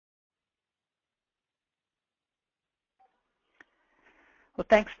Well,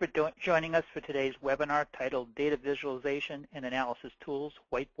 thanks for joining us for today's webinar titled Data Visualization and Analysis Tools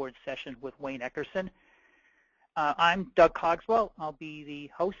Whiteboard Session with Wayne Eckerson. I'm Doug Cogswell. I'll be the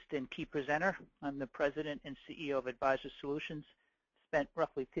host and key presenter. I'm the president and CEO of Advisor Solutions. Spent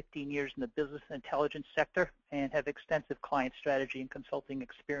roughly 15 years in the business intelligence sector and have extensive client strategy and consulting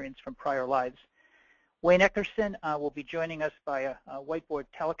experience from prior lives. Wayne Eckerson will be joining us by a whiteboard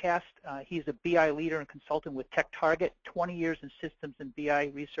telecast. He's a BI leader and consultant with TechTarget, 20 years in systems and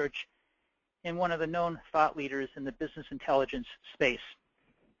BI research, and one of the known thought leaders in the business intelligence space.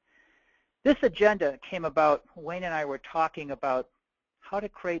 This agenda came about, Wayne and I were talking about how to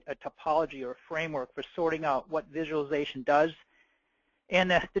create a topology or a framework for sorting out what visualization does and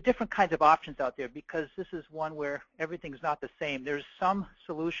the different kinds of options out there, because this is one where everything's not the same. There's some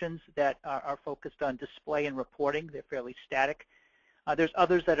solutions that are focused on display and reporting. They're fairly static. There's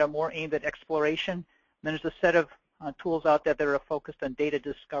others that are more aimed at exploration. And then there's a set of tools out there that are focused on data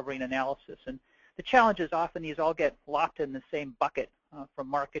discovery and analysis. And the challenge is often these all get locked in the same bucket from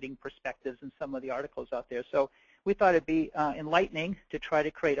marketing perspectives in some of the articles out there. So we thought it'd be enlightening to try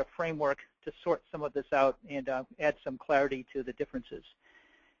to create a framework to sort some of this out and add some clarity to the differences.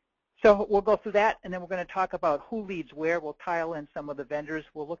 So we'll go through that, and then we're going to talk about who leads where. We'll tile in some of the vendors.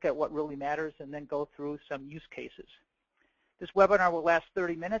 We'll look at what really matters, and then go through some use cases. This webinar will last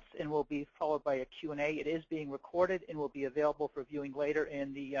 30 minutes and will be followed by a Q&A. It is being recorded and will be available for viewing later,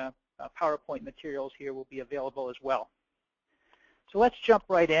 and the PowerPoint materials here will be available as well. So let's jump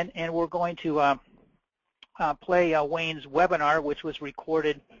right in, and we're going to play Wayne's webinar, which was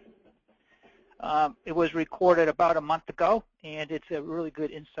recorded. It was recorded about a month ago, and it's a really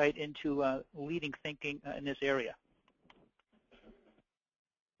good insight into leading thinking in this area.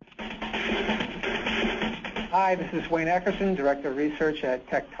 Hi, this is Wayne Eckerson, Director of Research at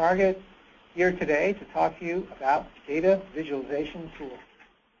TechTarget, here today to talk to you about data visualization tools.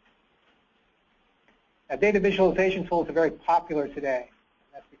 Now, data visualization tools are very popular today,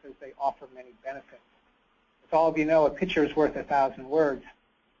 and that's because they offer many benefits. As all of you know, a picture is worth 1,000 words.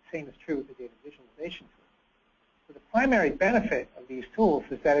 Same is true with the data visualization tool. So the primary benefit of these tools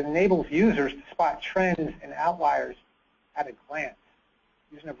is that it enables users to spot trends and outliers at a glance,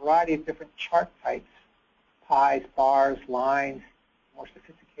 using a variety of different chart types, pies, bars, lines, more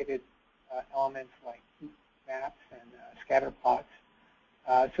sophisticated elements like heat maps and scatter plots,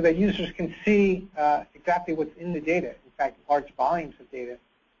 so that users can see exactly what's in the data, in fact, large volumes of data,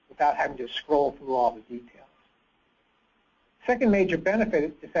 without having to scroll through all the details. Second major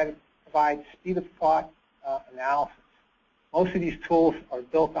benefit is that it provides speed of thought analysis. Most of these tools are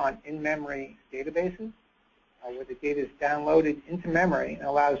built on in-memory databases where the data is downloaded into memory and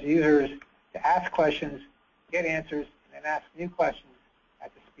allows users to ask questions, get answers, and then ask new questions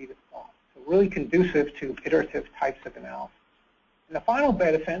at the speed of thought. So really conducive to iterative types of analysis. And the final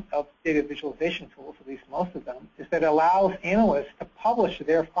benefit of data visualization tools, at least most of them, is that it allows analysts to publish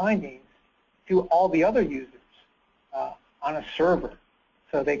their findings to all the other users on a server.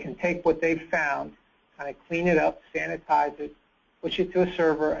 So they can take what they've found, kind of clean it up, sanitize it, push it to a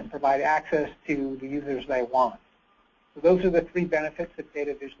server, and provide access to the users they want. So those are the three benefits of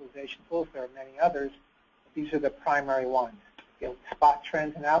data visualization tools. There are many others, but these are the primary ones. Be able to spot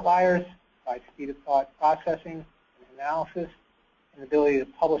trends and outliers, provide speed of thought processing and analysis, and the ability to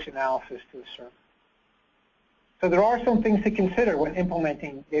publish analysis to a server. So there are some things to consider when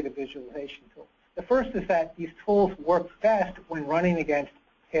implementing data visualization tools. The first is that these tools work best when running against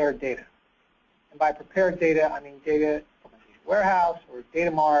prepared data. And by prepared data, I mean data from a data warehouse or a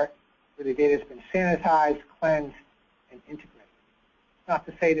data mart where the data has been sanitized, cleansed, and integrated. Not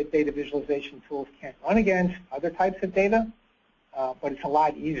to say that data visualization tools can't run against other types of data, but it's a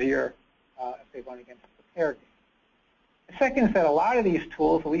lot easier if they run against prepared data. The second is that a lot of these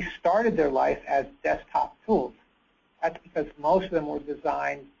tools at least started their life as desktop tools. That's because most of them were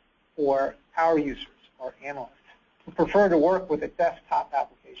designed for power users or analysts who prefer to work with a desktop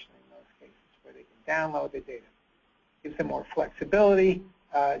application in most cases where they can download the data. It gives them more flexibility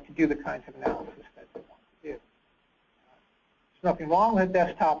to do the kinds of analysis that they want to do. There's nothing wrong with a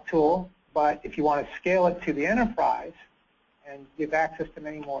desktop tool, but if you want to scale it to the enterprise and give access to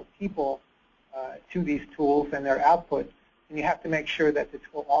many more people to these tools and their output, then you have to make sure that the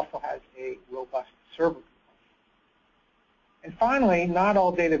tool also has a robust server. And finally, not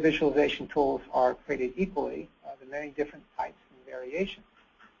all data visualization tools are created equally. There are many different types and variations.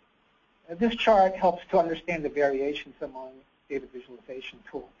 This chart helps to understand the variations among data visualization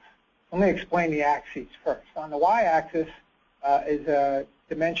tools. Let me explain the axes first. On the y-axis is a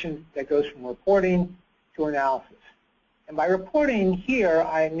dimension that goes from reporting to analysis. And by reporting here,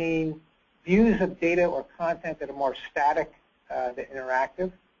 I mean views of data or content that are more static the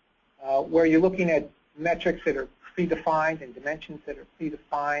interactive, where you're looking at metrics that are predefined and dimensions that are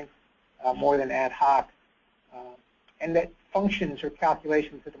predefined more than ad hoc, and that functions or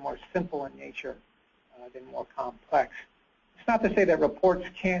calculations that are more simple in nature than more complex. It's not to say that reports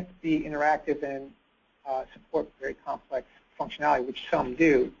can't be interactive and support very complex functionality, which some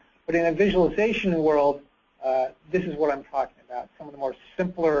do, but in a visualization world, this is what I'm talking about. Some of the more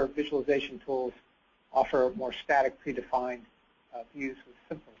simpler visualization tools offer more static, predefined views with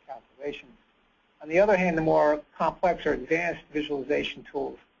simpler calculations. On the other hand, the more complex or advanced visualization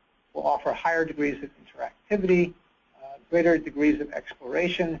tools will offer higher degrees of interactivity, greater degrees of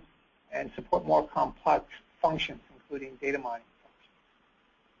exploration, and support more complex functions, including data mining functions.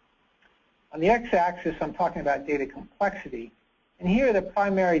 On the x-axis, I'm talking about data complexity. And here, the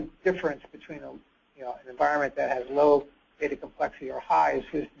primary difference between an environment that has low data complexity or high is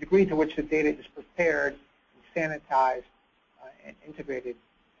the degree to which the data is prepared, and sanitized, and integrated,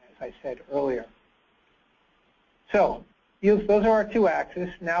 as I said earlier. So those are our two axes.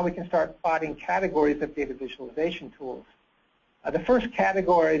 Now we can start plotting categories of data visualization tools. The first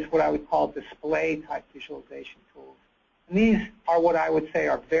category is what I would call display-type visualization tools. And these are what I would say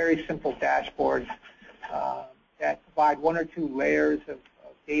are very simple dashboards that provide one or two layers of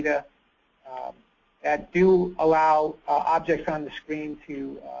data that do allow objects on the screen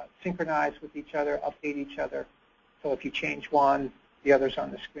to synchronize with each other, update each other. So if you change one, the others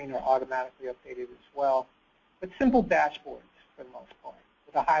on the screen are automatically updated as well. But simple dashboards for the most part,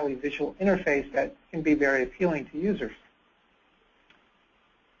 with a highly visual interface that can be very appealing to users.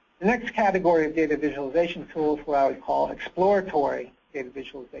 The next category of data visualization tools, what I would call exploratory data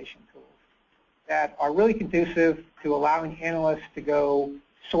visualization tools, that are really conducive to allowing analysts to go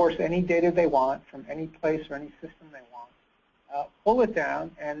source any data they want from any place or any system they want, pull it down,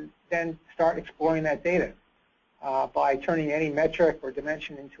 and then start exploring that data by turning any metric or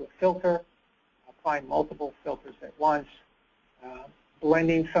dimension into a filter, applying multiple filters at once,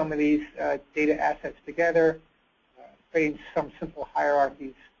 blending some of these data assets together, creating some simple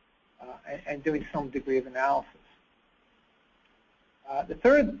hierarchies, and doing some degree of analysis. The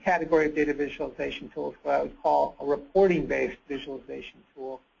third category of data visualization tool is what I would call a reporting-based visualization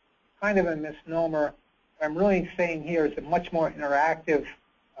tool. Kind of a misnomer. What I'm really saying here is a much more interactive,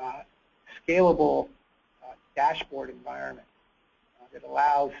 scalable dashboard environment that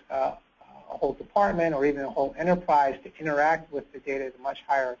allows a whole department or even a whole enterprise to interact with the data at a much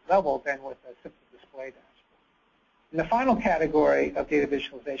higher level than with a simple display dashboard. And the final category of data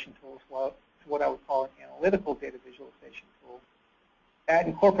visualization tools is what I would call an analytical data visualization tool. That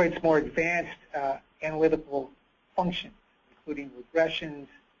incorporates more advanced analytical functions, including regressions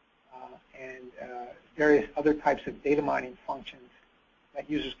and various other types of data mining functions that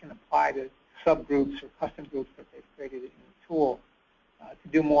users can apply to subgroups or custom groups that they've created in the tool to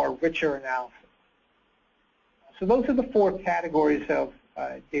do more richer analysis. So those are the four categories of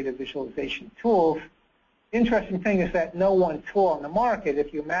data visualization tools. The interesting thing is that no one tool on the market,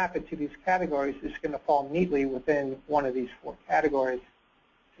 if you map it to these categories, is going to fall neatly within one of these four categories.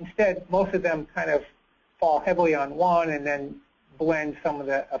 Instead, most of them kind of fall heavily on one and then blend some of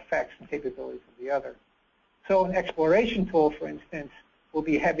the effects and capabilities of the other. So an exploration tool, for instance, will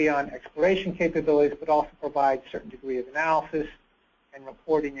be heavy on exploration capabilities, but also provide a certain degree of analysis and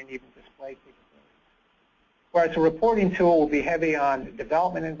reporting and even display capabilities. Whereas a reporting tool will be heavy on the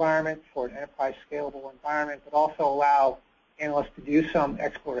development environment for an enterprise scalable environment, but also allow analysts to do some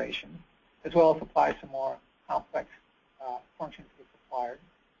exploration, as well as apply some more complex functions if required.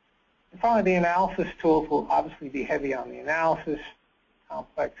 And finally, the analysis tools will obviously be heavy on the analysis,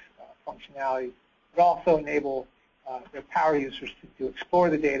 complex functionality, but also enable their power users to explore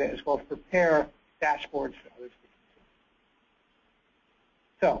the data as well as prepare dashboards for others to consume.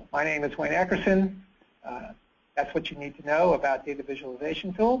 So my name is Wayne Eckerson. That's what you need to know about data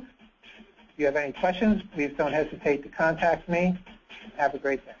visualization tools. If you have any questions, please don't hesitate to contact me. Have a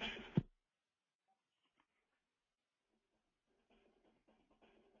great day.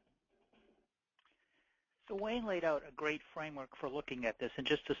 So Wayne laid out a great framework for looking at this, and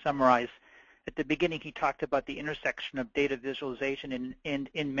just to summarize, at the beginning he talked about the intersection of data visualization and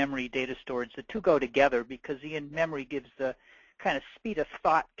in-memory data storage. The two go together because the in-memory gives the kind of speed of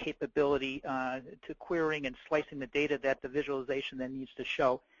thought capability to querying and slicing the data that the visualization then needs to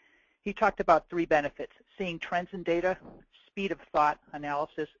show. He talked about three benefits: seeing trends in data, speed of thought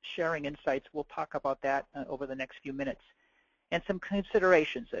analysis, sharing insights. We'll talk about that over the next few minutes. And some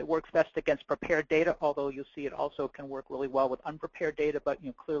considerations. It works best against prepared data, although you'll see it also can work really well with unprepared data, but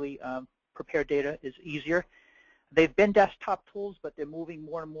clearly prepared data is easier. They've been desktop tools, but they're moving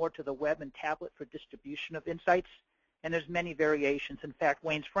more and more to the web and tablet for distribution of insights. and there's many variations. In fact,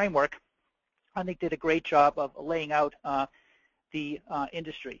 Wayne's framework, I think, did a great job of laying out the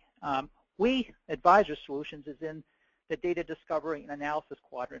industry. We, Advisor Solutions, is in the data discovery and analysis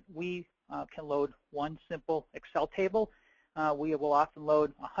quadrant. We can load one simple Excel table. We will often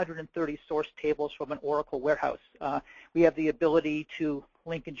load 130 source tables from an Oracle warehouse. We have the ability to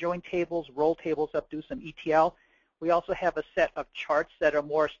link and join tables, roll tables up, do some ETL. We also have a set of charts that are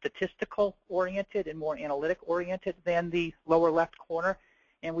more statistical oriented and more analytic oriented than the lower left corner.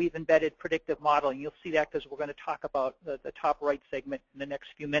 And we've embedded predictive modeling. You'll see that because we're going to talk about the top right segment in the next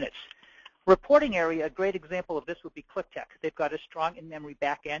few minutes. Reporting area, a great example of this would be ClickTech. They've got a strong in-memory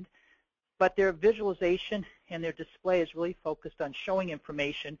backend, but their visualization and their display is really focused on showing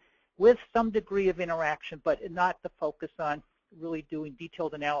information with some degree of interaction, but not the focus on really doing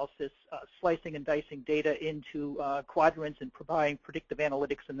detailed analysis, slicing and dicing data into quadrants and providing predictive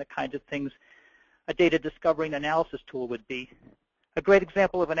analytics and the kinds of things a data discovery and analysis tool would be. A great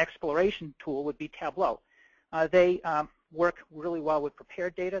example of an exploration tool would be Tableau. They work really well with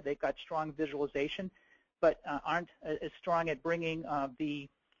prepared data. They've got strong visualization, but aren't as strong at bringing the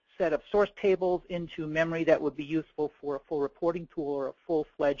set of source tables into memory that would be useful for a full reporting tool or a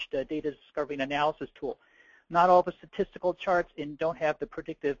full-fledged data discovery and analysis tool. Not all the statistical charts and don't have the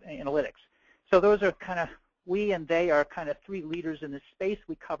predictive analytics. So those are kind of, we and they are kind of three leaders in this space.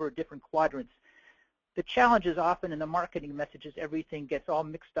 We cover different quadrants. The challenge is often in the marketing messages, everything gets all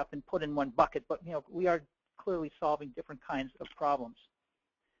mixed up and put in one bucket, but we are clearly solving different kinds of problems.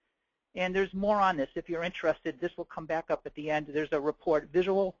 And there's more on this. If you're interested, this will come back up at the end. There's a report,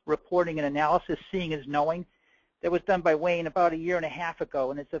 Visual Reporting and Analysis, Seeing is Knowing, that was done by Wayne about 1.5 years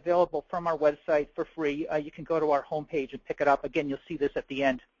ago, and it's available from our website for free. You can go to our homepage and pick it up. Again, you'll see this at the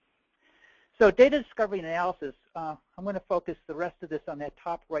end. So data discovery and analysis, I'm going to focus the rest of this on that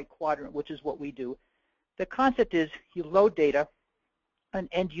top right quadrant, which is what we do. The concept is you load data, an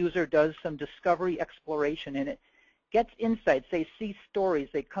end user does some discovery exploration in it, gets insights, they see stories,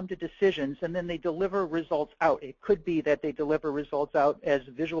 they come to decisions, and then they deliver results out. It could be that they deliver results out as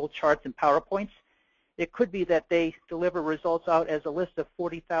visual charts and PowerPoints. It could be that they deliver results out as a list of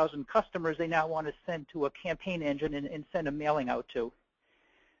 40,000 customers they now want to send to a campaign engine and send a mailing out to.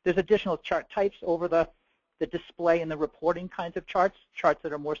 There's additional chart types over the display and the reporting kinds of charts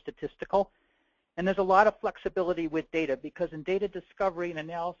that are more statistical. And there's a lot of flexibility with data because in data discovery and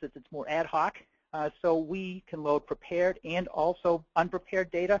analysis, it's more ad hoc. So we can load prepared and also unprepared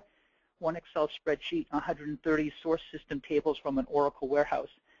data, one Excel spreadsheet, 130 source system tables from an Oracle warehouse.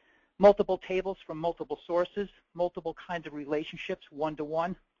 Multiple tables from multiple sources, multiple kinds of relationships,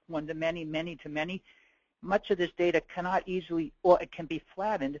 one-to-one, one-to-many, many-to-many. Much of this data cannot easily, or it can be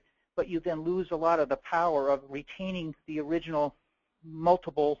flattened, but you then lose a lot of the power of retaining the original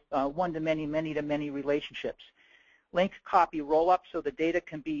multiple one-to-many, many-to-many relationships. Link, copy, roll up so the data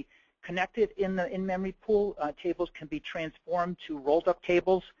can be connected in the in-memory pool. Tables can be transformed to rolled up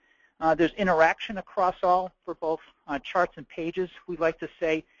tables. There's interaction across all for both charts and pages. We like to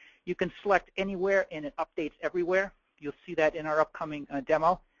say you can select anywhere and it updates everywhere. You'll see that in our upcoming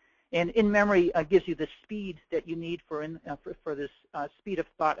demo. And in-memory gives you the speed that you need for this speed of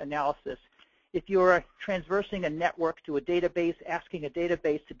thought analysis. If you're transversing a network to a database, asking a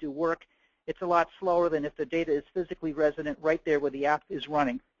database to do work, it's a lot slower than if the data is physically resident right there where the app is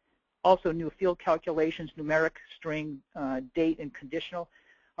running. Also, new field calculations, numeric, string, date, and conditional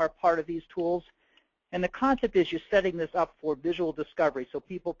are part of these tools. And the concept is you're setting this up for visual discovery so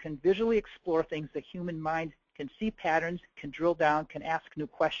people can visually explore things the human mind can see patterns, can drill down, can ask new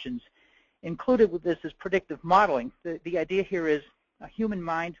questions. Included with this is predictive modeling. The idea here is a human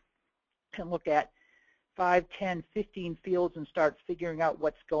mind can look at 5, 10, 15 fields and start figuring out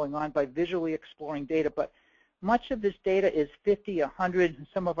what's going on by visually exploring data. But much of this data is 50, 100, in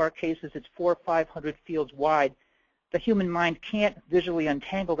some of our cases it's 400 or 500 fields wide. The human mind can't visually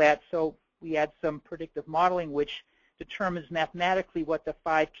untangle that, so we add some predictive modeling which determines mathematically what the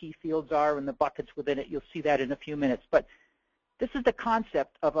 5 key fields are and the buckets within it. You'll see that in a few minutes. But this is the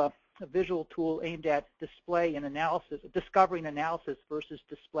concept of a visual tool aimed at display and analysis, discovery and analysis versus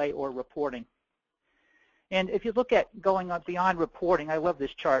display or reporting. And if you look at going on beyond reporting, I love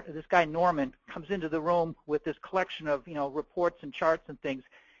this chart. This guy Norman comes into the room with this collection of reports and charts and things.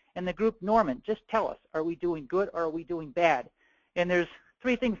 And the group, Norman, just tell us, are we doing good or are we doing bad? And there's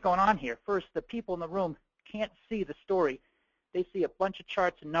 3 things going on here. First, the people in the room can't see the story. They see a bunch of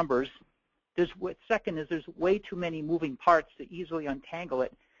charts and numbers. Second is there's way too many moving parts to easily untangle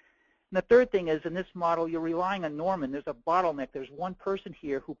it. And the third thing is in this model, you're relying on Norman. There's a bottleneck. There's one person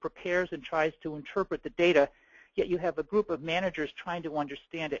here who prepares and tries to interpret the data, yet you have a group of managers trying to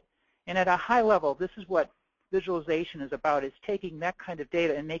understand it. And at a high level, this is what visualization is about. It's taking that kind of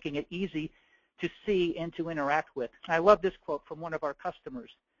data and making it easy to see and to interact with. I love this quote from one of our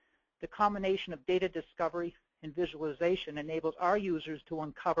customers. The combination of data discovery and visualization enables our users to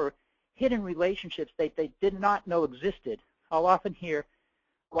uncover hidden relationships they did not know existed. I'll often hear,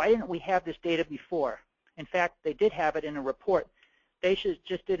 why didn't we have this data before? In fact, they did have it in a report. They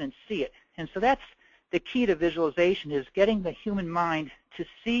just didn't see it. And so that's the key to visualization, is getting the human mind to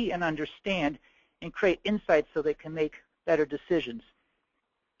see and understand and create insights so they can make better decisions.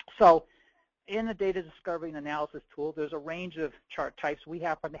 So in the data discovery and analysis tool, there's a range of chart types. We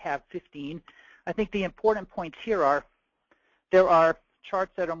happen to have 15. I think the important points here are there are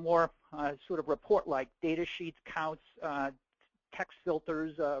charts that are more sort of report-like, data sheets, counts, text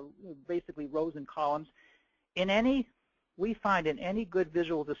filters, basically rows and columns. We find in any good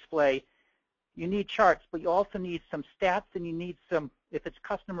visual display, you need charts, but you also need some stats, and you need some, if it's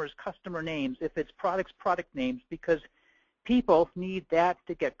customers, customer names, if it's products, product names, because people need that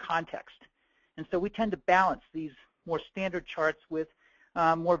to get context. And so we tend to balance these more standard charts with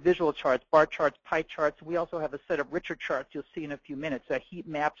more visual charts, bar charts, pie charts. We also have a set of richer charts you'll see in a few minutes, heat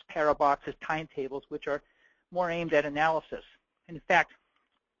maps, paraboxes, timetables, which are more aimed at analysis. And in fact,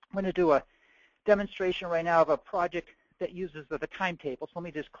 I'm going to do a demonstration right now of a project that uses the timetable. So let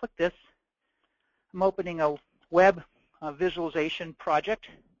me just click this. I'm opening a web visualization project,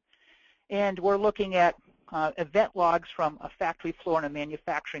 and we're looking at event logs from a factory floor in a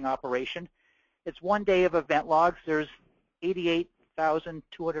manufacturing operation. It's 1 day of event logs. There's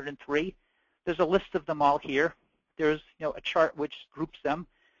 88,203. There's a list of them all here. There's a chart which groups them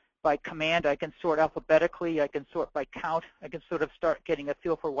by command. I can sort alphabetically. I can sort by count. I can sort of start getting a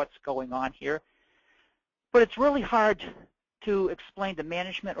feel for what's going on here. But it's really hard to explain to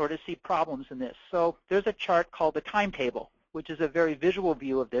management or to see problems in this. So there's a chart called the timetable, which is a very visual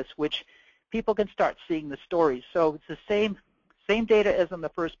view of this, which people can start seeing the stories. So it's the same data as on the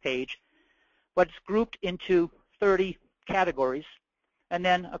first page, but it's grouped into 30 categories. And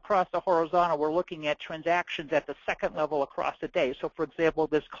then across the horizontal, we're looking at transactions at the second level across the day. So for example,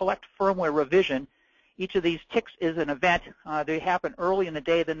 this collect firmware revision, each of these ticks is an event. They happen early in the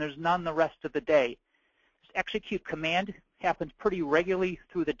day, then there's none the rest of the day. This execute command happens pretty regularly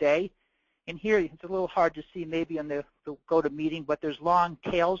through the day. And here, it's a little hard to see maybe on the GoToMeeting, but there's long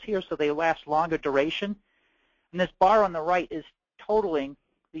tails here, so they last longer duration. And this bar on the right is totaling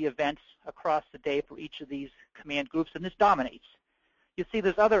the events across the day for each of these command groups, and this dominates. You see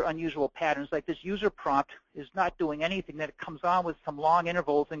there's other unusual patterns, like this user prompt is not doing anything, then it comes on with some long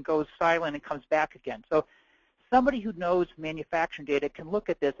intervals and goes silent and comes back again. So somebody who knows manufacturing data can look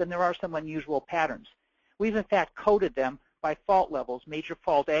at this, and there are some unusual patterns. We've in fact coded them by fault levels, major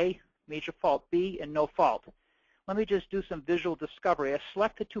fault A, major fault B, and no fault. Let me just do some visual discovery. I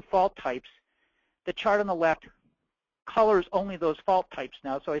select the two fault types. The chart on the left colors only those fault types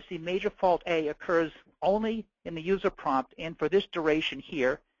now. So I see major fault A occurs only in the user prompt and for this duration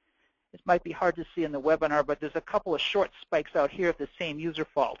here. This might be hard to see in the webinar, but there's a couple of short spikes out here of the same user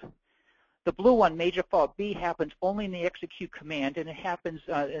fault. The blue one, major fault B, happens only in the execute command, and it happens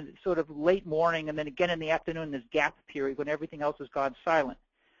in sort of late morning and then again in the afternoon, this gap period when everything else has gone silent.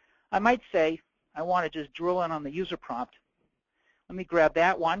 I might say I want to just drill in on the user prompt. Let me grab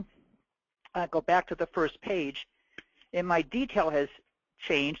that one, go back to the first page, and my detail has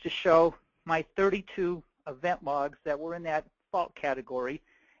changed to show my 32 event logs that were in that fault category,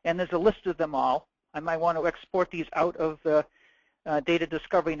 and there's a list of them all. I might want to export these out of the data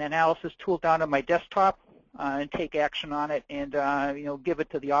discovery and analysis tool down to my desktop and take action on it and give it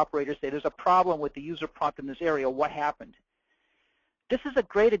to the operator, say there's a problem with the user prompt in this area, what happened? This is a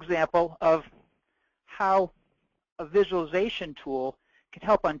great example of how a visualization tool can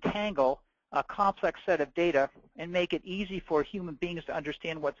help untangle a complex set of data and make it easy for human beings to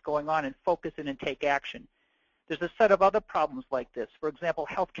understand what's going on and focus in and take action. There's a set of other problems like this. For example,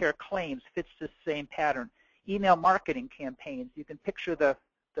 healthcare claims fits this same pattern. Email marketing campaigns, you can picture the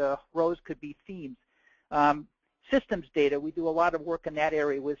rows could be themes. Systems data, we do a lot of work in that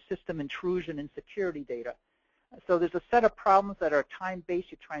area with system intrusion and security data. So there's a set of problems that are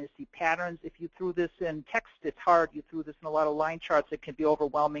time-based. You're trying to see patterns. If you threw this in text, it's hard. You threw this in a lot of line charts, it can be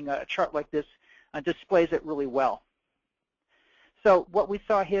overwhelming. A chart like this displays it really well. So what we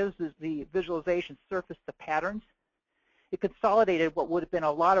saw here is the visualization surfaced the patterns. It consolidated what would have been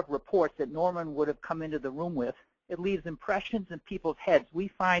a lot of reports that Norman would have come into the room with. It leaves impressions in people's heads. We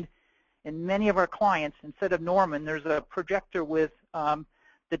find in many of our clients, instead of Norman, there's a projector with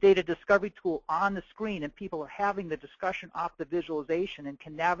the data discovery tool on the screen, and people are having the discussion off the visualization and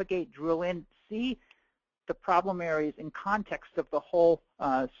can navigate, drill in, see the problem areas in context of the whole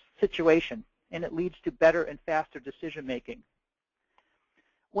situation. and it leads to better and faster decision making.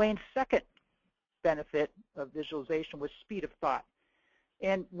 Wayne's second benefit of visualization was speed of thought.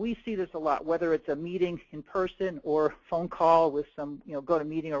 And we see this a lot, whether it's a meeting in person or phone call with some,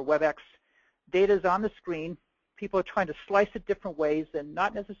 GoToMeeting or WebEx. Data is on the screen. People are trying to slice it different ways and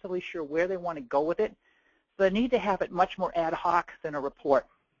not necessarily sure where they want to go with it. So they need to have it much more ad hoc than a report.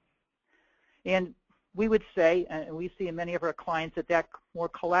 And we would say, and we see in many of our clients, that more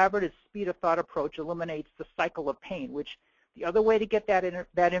collaborative speed of thought approach eliminates the cycle of pain, which the other way to get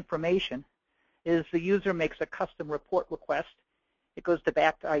that information is the user makes a custom report request. It goes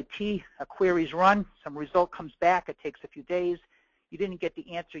back to IT, a query's run, some result comes back, it takes a few days. You didn't get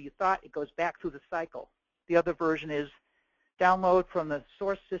the answer you thought, it goes back through the cycle. The other version is download from the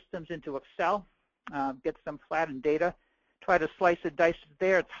source systems into Excel, get some flattened data, try to slice and dice it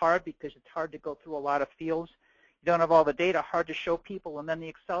there. It's hard because it's hard to go through a lot of fields. You don't have all the data, hard to show people, and then the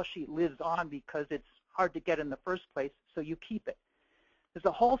Excel sheet lives on because it's hard to get in the first place, so you keep it. There's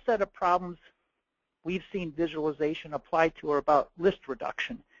a whole set of problems we've seen visualization applied to are about list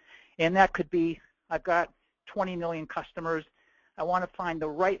reduction. And that could be, I've got 20 million customers. I want to find the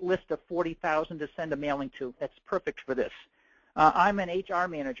right list of 40,000 to send a mailing to. That's perfect for this. I'm an HR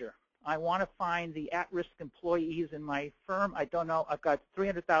manager. I want to find the at-risk employees in my firm. I don't know. I've got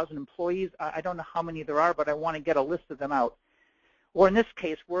 300,000 employees. I don't know how many there are, but I want to get a list of them out. Or in this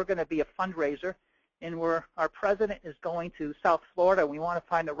case, we're going to be a fundraiser, and our president is going to South Florida. We want to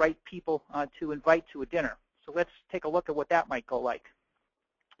find the right people to invite to a dinner. So let's take a look at what that might go like.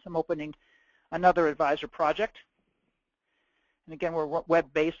 So I'm opening another advisor project. And again, we're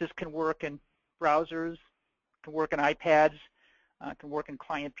web-based. This can work in browsers, can work in iPads, can work in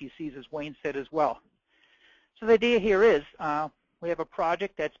client PCs, as Wayne said as well. So the idea here is we have a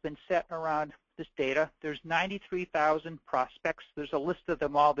project that's been set around this data. There's 93,000 prospects. There's a list of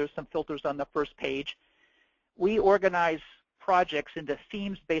them all. There's some filters on the first page. We organize projects into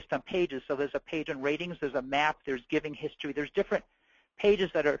themes based on pages. So there's a page on ratings. There's a map. There's giving history. There's different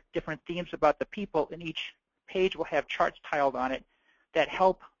pages that are different themes about the people, and each page will have charts tiled on it that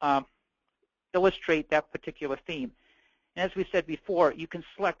help illustrate that particular theme. And as we said before, you can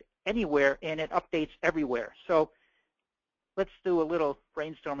select anywhere, and it updates everywhere. So let's do a little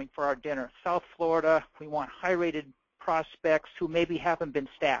brainstorming for our dinner. South Florida, we want high-rated prospects who maybe haven't been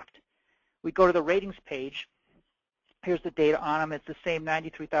staffed. We go to the ratings page. Here's the data on them. It's the same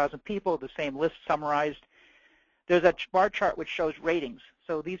 93,000 people, the same list summarized. There's a bar chart which shows ratings.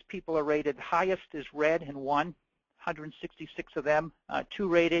 So these people are rated. Highest is red and 166 of them. 2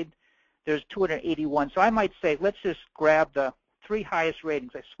 rated. There's 281. So I might say, let's just grab the 3 highest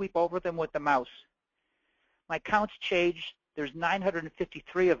ratings. I sweep over them with the mouse. My counts change. There's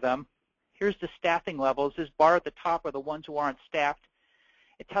 953 of them. Here's the staffing levels. This bar at the top are the ones who aren't staffed.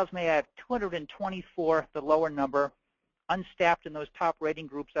 It tells me I have 224, the lower number, unstaffed in those top rating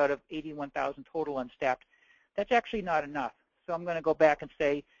groups out of 81,000 total unstaffed. That's actually not enough. So I'm going to go back and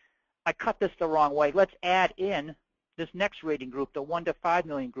say, I cut this the wrong way. Let's add in this next rating group, the 1 to 5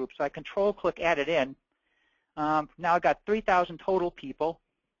 million group. So I control-click, add it in. Now I've got 3,000 total people.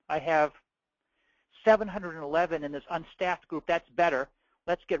 I have 711 in this unstaffed group. That's better.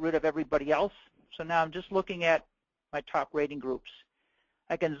 Let's get rid of everybody else. So now I'm just looking at my top rating groups.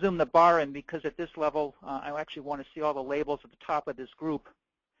 I can zoom the bar in because at this level, I actually want to see all the labels at the top of this group.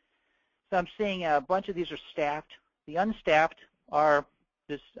 So I'm seeing a bunch of these are staffed. The unstaffed are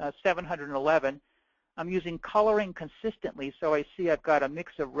this 711. I'm using coloring consistently, so I see I've got a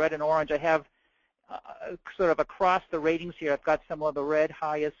mix of red and orange. I have sort of across the ratings here, I've got some of the red,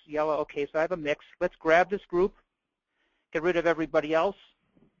 highest, yellow. Okay, so I have a mix. Let's grab this group, get rid of everybody else.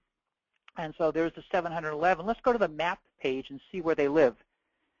 And so there's the 711. Let's go to the map page and see where they live.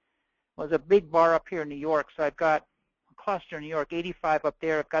 Well, there's a big bar up here in New York, so I've got a cluster in New York, 85 up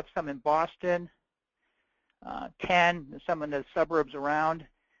there. I've got some in Boston, 10, some in the suburbs around.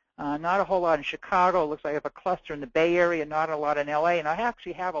 Not a whole lot in Chicago. It looks like I have a cluster in the Bay Area, not a lot in LA, and I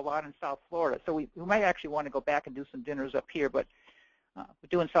actually have a lot in South Florida. So we might actually want to go back and do some dinners up here, but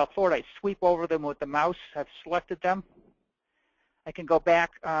doing South Florida, I sweep over them with the mouse. I've selected them. I can go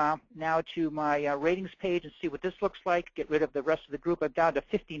back now to my ratings page and see what this looks like, get rid of the rest of the group. I'm down to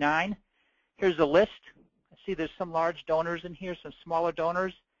 59. Here's the list. I see there's some large donors in here, some smaller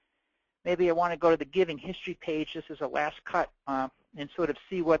donors. Maybe I want to go to the giving history page. This is a last cut and sort of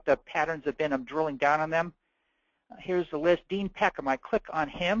see what the patterns have been. I'm drilling down on them. Here's the list. Dean Peckham, I click on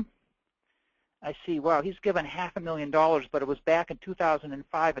him. I see, wow, he's given $500,000, but it was back in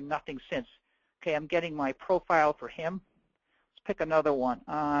 2005 and nothing since. Okay, I'm getting my profile for him. Let's pick another one.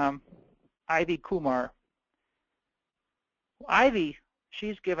 Ivy Kumar. Ivy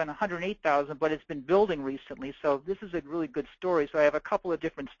She's given 108,000, but it's been building recently, so this is a really good story. So I have a couple of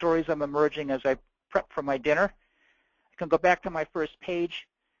different stories I'm emerging as I prep for my dinner. I can go back to my first page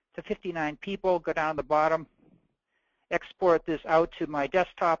to 59 people, go down to the bottom, export this out to my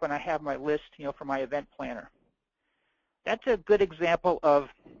desktop, and I have my list, for my event planner. That's a good example of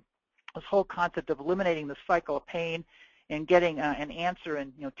this whole concept of eliminating the cycle of pain and getting an answer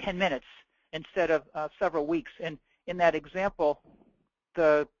in 10 minutes instead of several weeks. And in that example,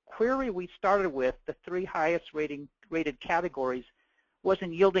 the query we started with, the 3 highest rated categories,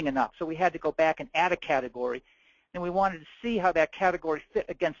 wasn't yielding enough. So we had to go back and add a category. And we wanted to see how that category fit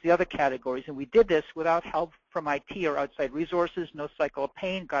against the other categories. And we did this without help from IT or outside resources, no cycle of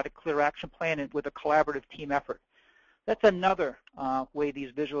pain, got a clear action plan, and with a collaborative team effort. That's another way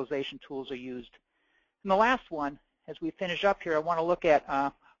these visualization tools are used. And the last one, as we finish up here, I want to look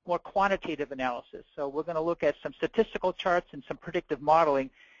at more quantitative analysis. So we're going to look at some statistical charts and some predictive modeling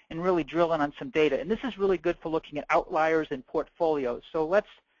and really drill in on some data. And this is really good for looking at outliers and portfolios. So let's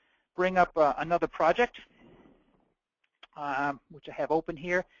bring up another project, which I have open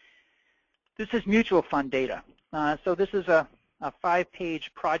here. This is mutual fund data. So this is a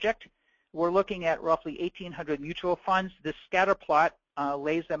 5-page project. We're looking at roughly 1,800 mutual funds. This scatter plot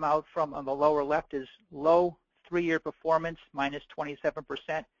lays them out from, on the lower left is low 3-year performance, minus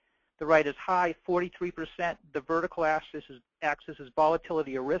 27%. The right is high, 43%. The vertical axis is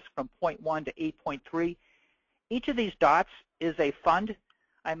volatility or risk from 0.1 to 8.3. Each of these dots is a fund.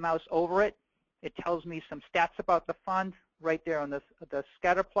 I mouse over it. It tells me some stats about the fund right there on the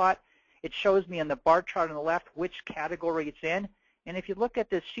scatter plot. It shows me in the bar chart on the left which category it's in. And if you look at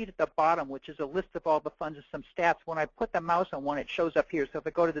this sheet at the bottom, which is a list of all the funds and some stats, when I put the mouse on one, it shows up here. So if I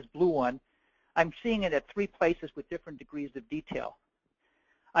go to this blue one, I'm seeing it at 3 places with different degrees of detail.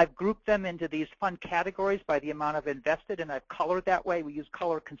 I've grouped them into these fund categories by the amount I've invested, and I've colored that way. We use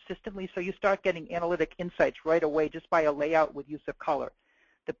color consistently, so you start getting analytic insights right away just by a layout with use of color.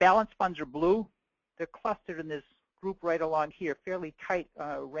 The balanced funds are blue. They're clustered in this group right along here, fairly tight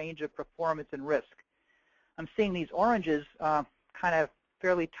range of performance and risk. I'm seeing these oranges kind of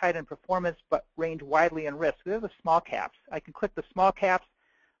fairly tight in performance, but range widely in risk. They're the small caps. I can click the small caps.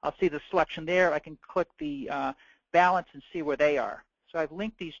 I'll see the selection there. I can click the balance and see where they are. So I've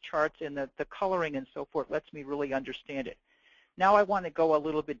linked these charts, and the coloring and so forth lets me really understand it. Now I want to go a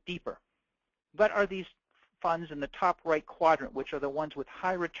little bit deeper. What are these funds in the top right quadrant, which are the ones with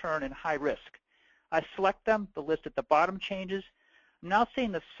high return and high risk? I select them. The list at the bottom changes. I'm now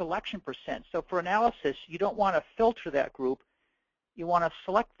seeing the selection percent. So for analysis, you don't want to filter that group. You want to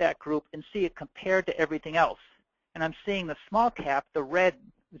select that group and see it compared to everything else. And I'm seeing the small cap, the red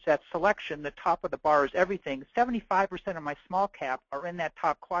is that selection, the top of the bar is everything. 75% of my small cap are in that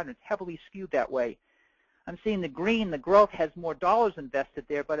top quadrant, heavily skewed that way. I'm seeing the green, the growth has more dollars invested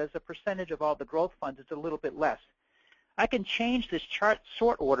there, but as a percentage of all the growth funds, it's a little bit less. I can change this chart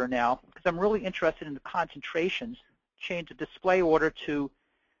sort order now because I'm really interested in the concentrations. Change the display order to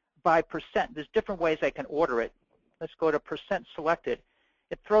by percent. There's different ways I can order it. Let's go to percent selected.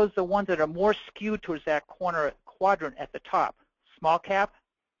 It throws the ones that are more skewed towards that corner quadrant at the top. Small cap,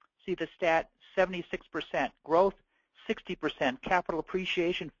 see the stat, 76%. Growth, 60%. Capital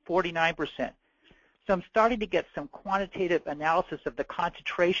appreciation, 49%. So I'm starting to get some quantitative analysis of the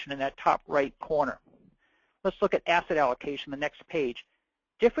concentration in that top right corner. Let's look at asset allocation, the next page.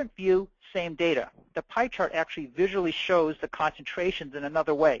 Different view, same data. The pie chart actually visually shows the concentrations in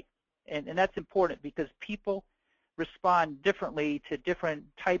another way. And that's important because people respond differently to different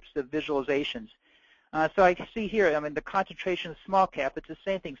types of visualizations. So I see here, the concentration of small cap, it's the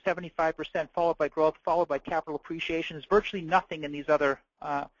same thing, 75% followed by growth, followed by capital appreciation. There's virtually nothing in these other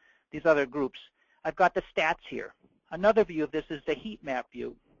groups. I've got the stats here. Another view of this is the heat map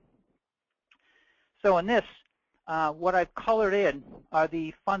view. So in this, what I've colored in are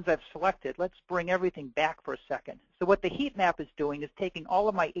the funds I've selected. Let's bring everything back for a second. So what the heat map is doing is taking all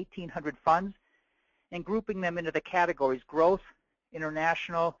of my 1,800 funds and grouping them into the categories: growth,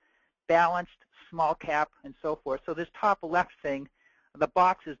 international, balanced, small cap, and so forth. So this top left thing, the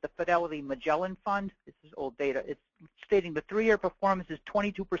box is the Fidelity Magellan Fund. This is old data. It's stating the 3-year performance is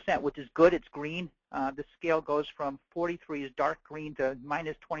 22%, which is good. It's green. The scale goes from 43 is dark green to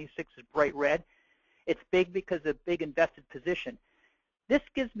minus 26 is bright red. It's big because of big invested position. This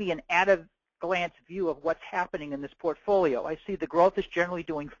gives me an at-a-glance view of what's happening in this portfolio. I see the growth is generally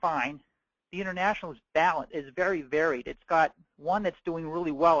doing fine. The international is balanced, is very varied. It's got one that's doing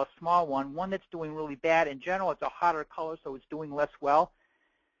really well, a small one that's doing really bad. In general, it's a hotter color, so it's doing less well.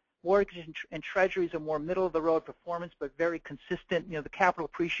 Mortgages and treasuries are more middle-of-the-road performance, but very consistent. The capital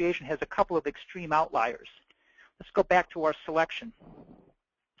appreciation has a couple of extreme outliers. Let's go back to our selection.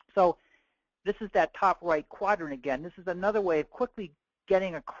 So this is that top right quadrant again. This is another way of quickly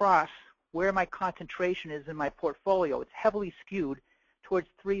getting across where my concentration is in my portfolio. It's heavily skewed towards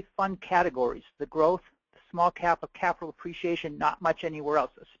 3 fund categories: the growth, the small cap of capital appreciation, not much anywhere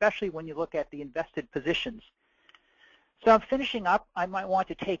else, especially when you look at the invested positions. So I'm finishing up. I might want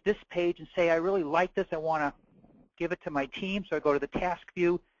to take this page and say, I really like this. I want to give it to my team. So I go to the task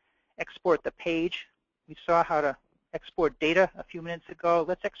view, export the page. We saw how to export data a few minutes ago.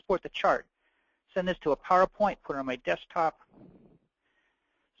 Let's export the chart. Send this to a PowerPoint, put it on my desktop.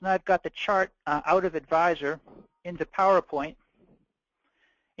 So now I've got the chart out of Advisor into PowerPoint.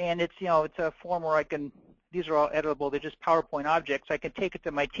 And it's, it's a form where I can, these are all editable. They're just PowerPoint objects. I can take it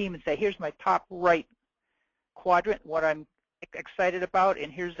to my team and say, here's my top right quadrant, what I'm excited about,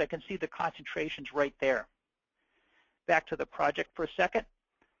 and here's, I can see the concentrations right there. Back to the project for a second.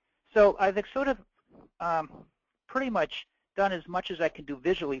 So I've sort of pretty much done as much as I can do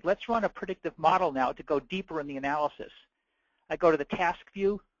visually. Let's run a predictive model now to go deeper in the analysis. I go to the task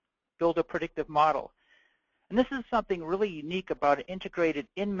view, build a predictive model. And this is something really unique about an integrated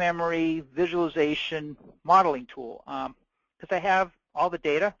in-memory visualization modeling tool, because I have all the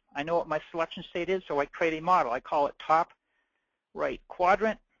data. I know what my selection state is, so I create a model. I call it top right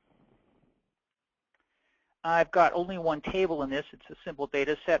quadrant. I've got only one table in this. It's a simple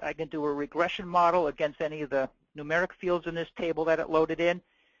data set. I can do a regression model against any of the numeric fields in this table that it loaded in,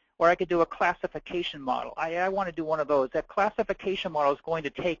 or I could do a classification model. I want to do one of those. That classification model is going to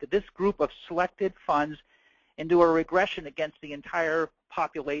take this group of selected funds and do a regression against the entire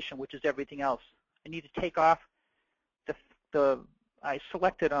population, which is everything else. I need to take off I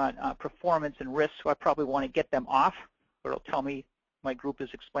selected on performance and risk, so I probably want to get them off, but it'll tell me my group is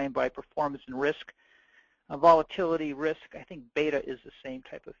explained by performance and risk. Volatility, risk, I think beta is the same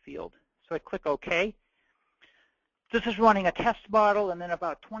type of field. So I click OK. This is running a test model and then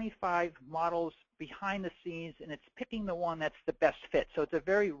about 25 models behind the scenes, and it's picking the one that's the best fit. So it's a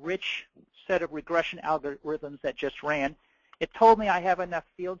very rich set of regression algorithms that just ran. It told me I have enough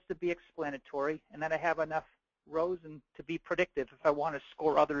fields to be explanatory and that I have enough rows and to be predictive if I want to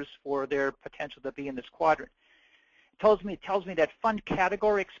score others for their potential to be in this quadrant. It tells me that fund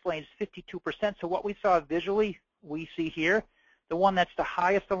category explains 52%. So what we saw visually, we see here. The one that's the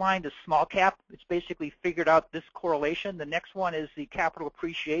highest aligned is small cap. It's basically figured out this correlation. The next one is the capital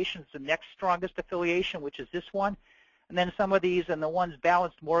appreciation. It's the next strongest affiliation, which is this one. And then some of these and the ones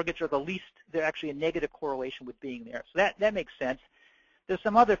balanced mortgage are the least. They're actually a negative correlation with being there. So that makes sense. There's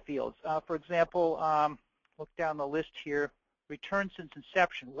some other fields. For example, look down the list here, return since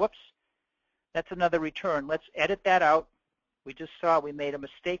inception. Whoops, that's another return. Let's edit that out. We just saw we made a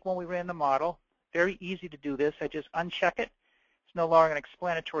mistake when we ran the model. Very easy to do this. I just uncheck it. It's no longer an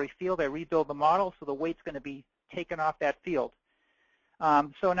explanatory field. I rebuild the model, so the weight's going to be taken off that field.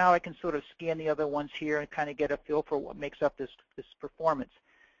 So now I can sort of scan the other ones here and kind of get a feel for what makes up this performance.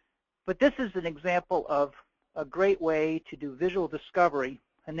 But this is an example of a great way to do visual discovery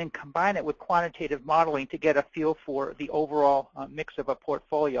and then combine it with quantitative modeling to get a feel for the overall mix of a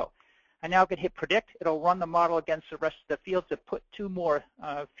portfolio. I now can hit predict. It'll run the model against the rest of the fields. It put 2 more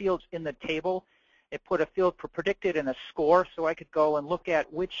fields in the table. It put a field for predicted and a score, so I could go and look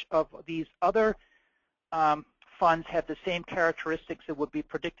at which of these other funds have the same characteristics that would be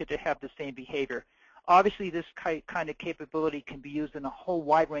predicted to have the same behavior. Obviously, this kind of capability can be used in a whole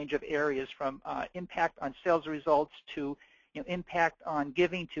wide range of areas, from impact on sales results to impact on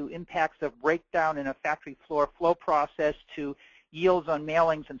giving, to impacts of breakdown in a factory floor flow process, to yields on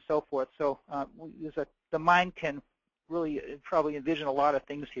mailings and so forth. So the mind can really probably envision a lot of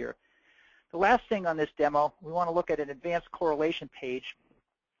things here. The last thing on this demo, we want to look at an advanced correlation page.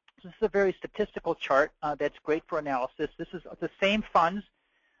 This is a very statistical chart that's great for analysis. This is the same funds.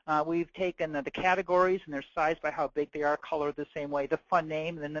 We've taken the categories, and they're sized by how big they are, colored the same way, the fund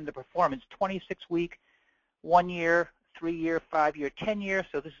name, and then the performance, 26-week, 1 year, 3 year, 5 year, 10 year.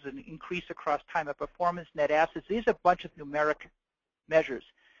 So this is an increase across time of performance, net assets. These are a bunch of numeric measures.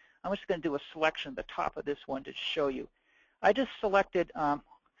 I'm just going to do a selection at the top of this one to show you. I just selected,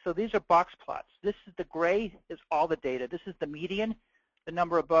 so these are box plots. This is the gray is all the data. This is the median, the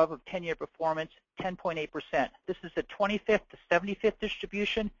number above of 10-year performance, 10.8%. This is the 25th to 75th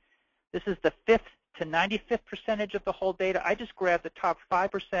distribution. This is the 5th to 95th percentage of the whole data. I just grabbed the top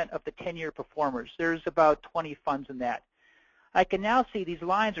 5% of the 10-year performers. There's about 20 funds in that. I can now see these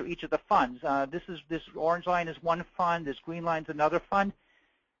lines are each of the funds. This orange line is one fund. This green line is another fund.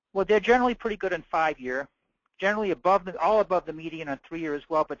 Well, they're generally pretty good in 5-year. Generally all above the median on 3-year as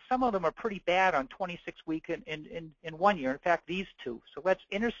well, but some of them are pretty bad on 26-week in 1 year. In fact, these two. So let's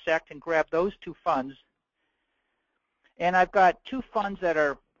intersect and grab those 2 funds. And I've got two funds that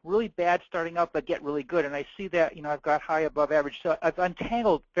are really bad starting out but get really good. And I see that, I've got high above average. So I've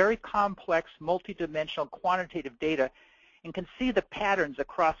untangled very complex, multidimensional quantitative data and can see the patterns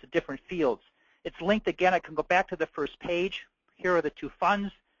across the different fields. It's linked again. I can go back to the first page. Here are the two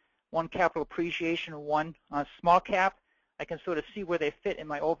funds, one capital appreciation and one small cap. I can sort of see where they fit in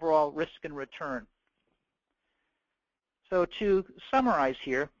my overall risk and return. So to summarize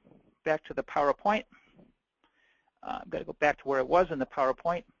here, back to the PowerPoint. I've got to go back to where it was in the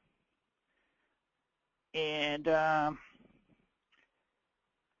PowerPoint. And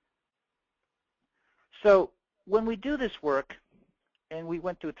so when we do this work, and we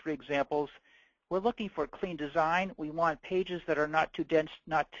went through 3 examples, we're looking for clean design. We want pages that are not too dense,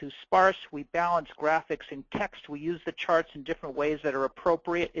 not too sparse. We balance graphics and text. We use the charts in different ways that are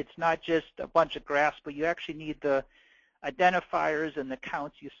appropriate. It's not just a bunch of graphs, but you actually need the identifiers and the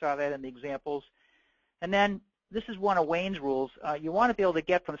counts. You saw that in the examples. And then this is one of Wayne's rules. You want to be able to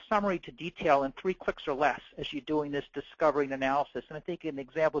get from summary to detail in 3 clicks or less as you're doing this discovery and analysis. And I think in the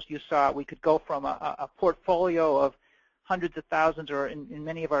examples you saw, we could go from a portfolio of hundreds of thousands, or in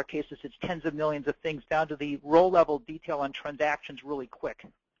many of our cases, it's tens of millions of things, down to the row-level detail on transactions really quick.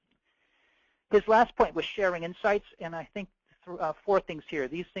 His last point was sharing insights, and I think 4 things here.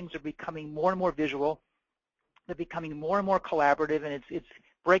 These things are becoming more and more visual. They're becoming more and more collaborative, and it's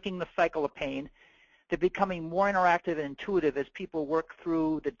breaking the cycle of pain. They're becoming more interactive and intuitive as people work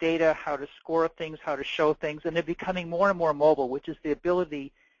through the data, how to score things, how to show things, and they're becoming more and more mobile, which is the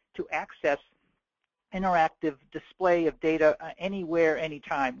ability to access interactive display of data anywhere,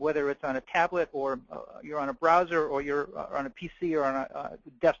 anytime, whether it's on a tablet or you're on a browser or you're on a PC or on a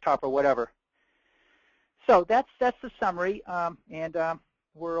desktop or whatever. So that's the summary, and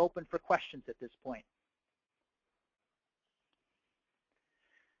we're open for questions at this point.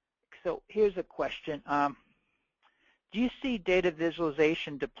 So here's a question. Do you see data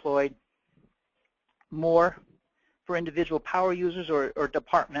visualization deployed more for individual power users or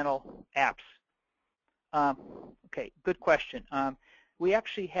departmental apps? Okay, good question. We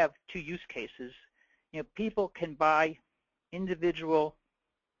actually have 2 use cases. People can buy individual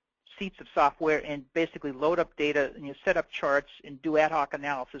seats of software and basically load up data and set up charts and do ad hoc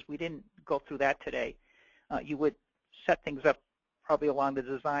analysis. We didn't go through that today. You would set things up probably along the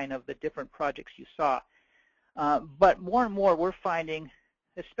design of the different projects you saw. But more and more we're finding,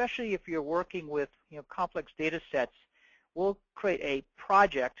 especially if you're working with complex data sets, we'll create a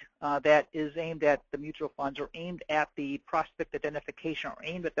project that is aimed at the mutual funds or aimed at the prospect identification or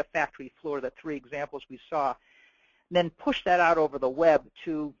aimed at the factory floor, the 3 examples we saw, and then push that out over the web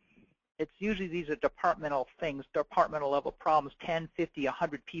to, it's usually these are departmental things, departmental level problems, 10, 50,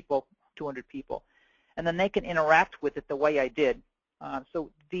 100 people, 200 people, and then they can interact with it the way I did. So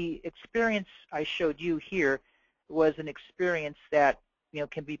the experience I showed you here was an experience that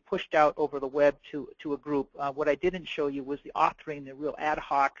can be pushed out over the web to a group. What I didn't show you was the authoring, the real ad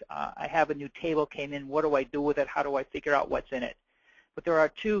hoc. I have a new table came in. What do I do with it? How do I figure out what's in it? But there are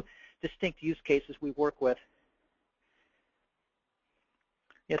 2 distinct use cases we work with.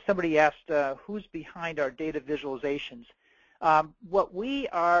 Somebody asked, who's behind our data visualizations? What we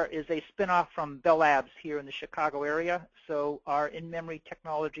are is a spinoff from Bell Labs here in the Chicago area. So our in-memory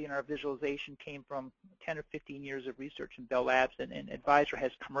technology and our visualization came from 10 or 15 years of research in Bell Labs, and Advisor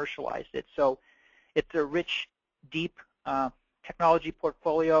has commercialized it. So it's a rich, deep technology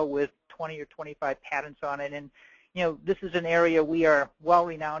portfolio with 20 or 25 patents on it. And this is an area we are well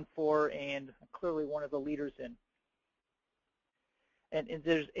renowned for and clearly one of the leaders in. And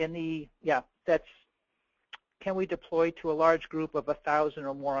there's that's, can we deploy to a large group of 1,000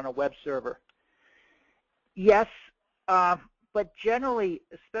 or more on a web server? Yes, but generally,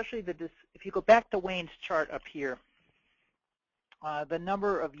 especially if you go back to Wayne's chart up here, the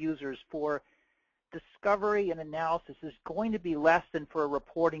number of users for discovery and analysis is going to be less than for a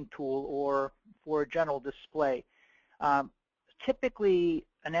reporting tool or for a general display. Typically,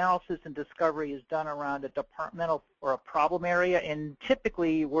 analysis and discovery is done around a departmental or a problem area, and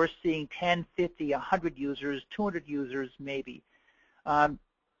typically we're seeing 10, 50, 100 users, 200 users maybe.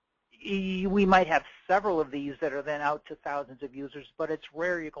 We might have several of these that are then out to thousands of users, but it's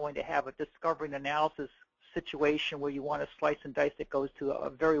rare you're going to have a discovery and analysis situation where you want to slice and dice that goes to a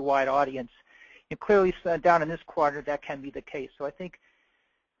very wide audience. And clearly down in this quadrant that can be the case. So I think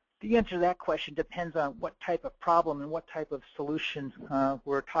the answer to that question depends on what type of problem and what type of solution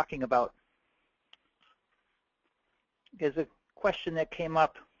we're talking about. There's a question that came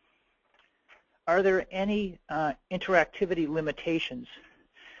up. Are there any interactivity limitations?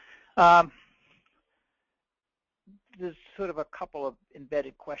 there's sort of a couple of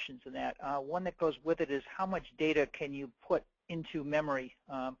embedded questions in that. One that goes with it is how much data can you put into memory?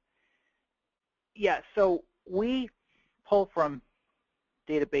 Yeah, so we pull from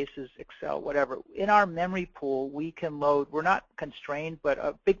databases, Excel, whatever. In our memory pool, we can load, we're not constrained, but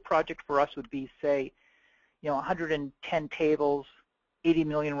a big project for us would be, say, 110 tables, 80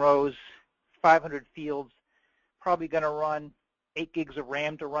 million rows, 500 fields, probably going to run 8 gigs of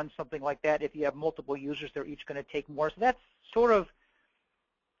RAM to run something like that. If you have multiple users, they're each going to take more. So that's sort of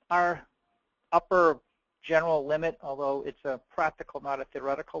our upper general limit, although it's a practical, not a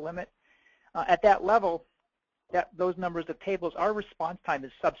theoretical limit. At that level, those numbers of tables, our response time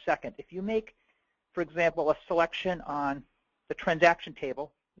is sub-second. If you make, for example, a selection on the transaction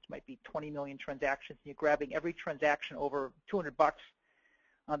table, which might be 20 million transactions, and you're grabbing every transaction over $200,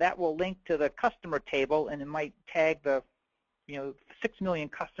 that will link to the customer table, and it might tag the 6 million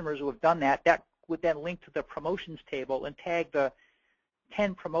customers who have done that. That would then link to the promotions table and tag the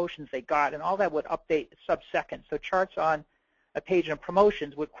 10 promotions they got, and all that would update sub-second. So charts on a page on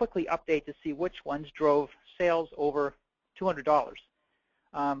promotions would quickly update to see which ones drove sales over $200.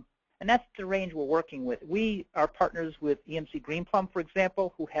 And that's the range we're working with. We are partners with EMC Greenplum, for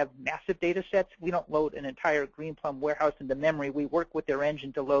example, who have massive data sets. We don't load an entire Greenplum warehouse into memory. We work with their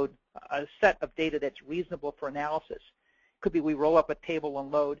engine to load a set of data that's reasonable for analysis. Could be we roll up a table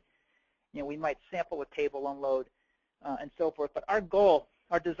and load. We might sample a table and load, and so forth. But our goal,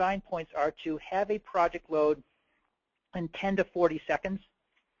 our design points are to have a project load in 10 to 40 seconds,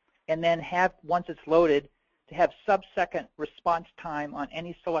 and then have, once it's loaded, to have sub-second response time on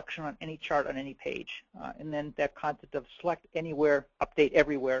any selection on any chart on any page. And then that concept of select anywhere, update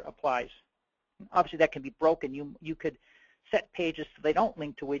everywhere applies. Obviously, that can be broken. You could set pages so they don't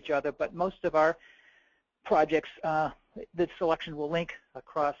link to each other, but most of our projects, the selection will link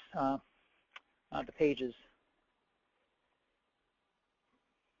across the pages.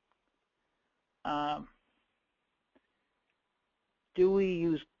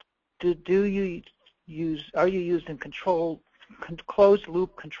 Are you used in closed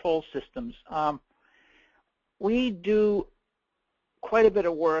loop control systems? We do quite a bit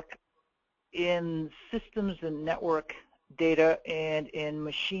of work in systems and network data and in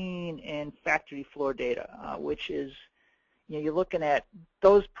machine and factory floor data, which is, you're looking at,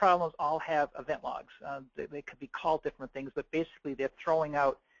 those problems all have event logs. They could be called different things, but basically they're throwing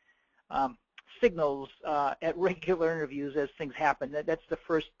out signals at regular interviews as things happen. That's the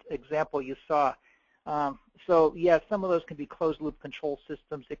first example you saw. So yeah, some of those can be closed-loop control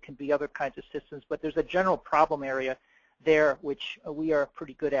systems. It can be other kinds of systems, but there's a general problem area there which we are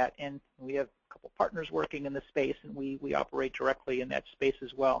pretty good at, and we have a couple partners working in the space, and we operate directly in that space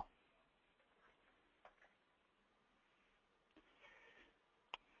as well.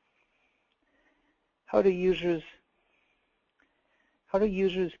 How do users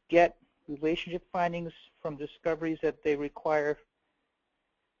get relationship findings from discoveries that they require?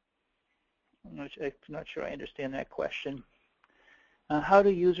 I'm not sure I understand that question. How do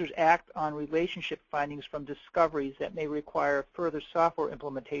users act on relationship findings from discoveries that may require further software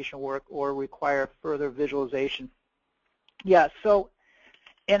implementation work or require further visualization? Yeah, so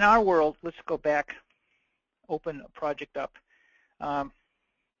in our world, let's go back, open a project up. Go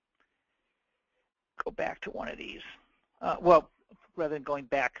back to one of these. Well, rather than going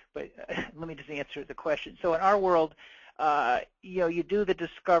back, but let me just answer the question. So in our world, you do the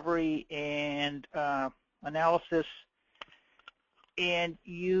discovery and analysis, and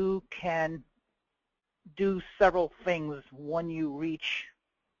you can do several things when you reach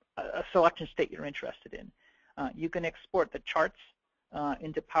a selection state you're interested in. You can export the charts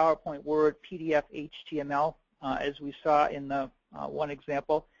into PowerPoint, Word, PDF, HTML, as we saw in the one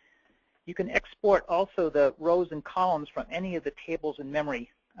example. You can export also the rows and columns from any of the tables in memory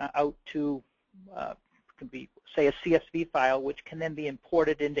out to, can be, say, a CSV file, which can then be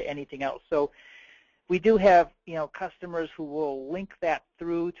imported into anything else. So we do have, customers who will link that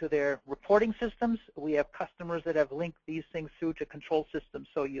through to their reporting systems. We have customers that have linked these things through to control systems.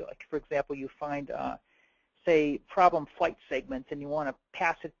 So you, like, for example, you find, say, problem flight segments, and you want to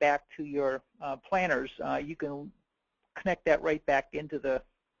pass it back to your planners. You can connect that right back into the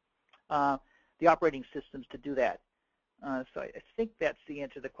operating systems to do that. So I think that's the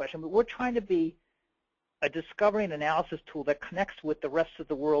answer to the question. But we're trying to be a discovery and analysis tool that connects with the rest of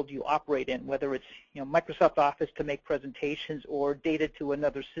the world you operate in, whether it's Microsoft Office to make presentations or data to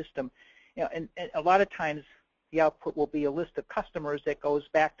another system. And a lot of times the output will be a list of customers that goes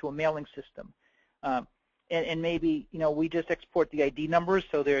back to a mailing system. And maybe we just export the ID numbers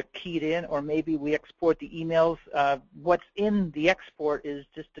so they're keyed in, or maybe we export the emails. What's in the export is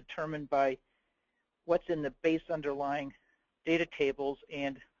just determined by what's in the base underlying data tables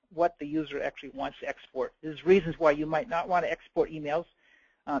and what the user actually wants to export. There's reasons why you might not want to export emails.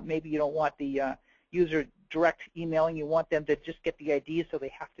 Maybe you don't want the user direct emailing. You want them to just get the ID, so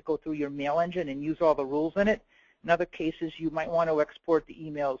they have to go through your mail engine and use all the rules in it. In other cases, you might want to export the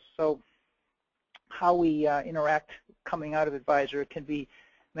emails. So how we interact coming out of Advisor can be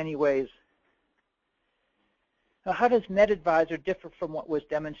many ways. Now, how does MedAdvisor differ from what was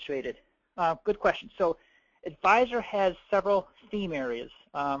demonstrated? Good question. So Advisor has several theme areas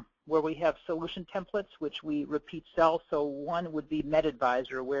where we have solution templates, which we repeat sell. So one would be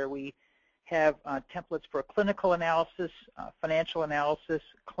MedAdvisor, where we have templates for clinical analysis, financial analysis,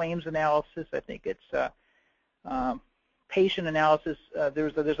 claims analysis. I think it's patient analysis.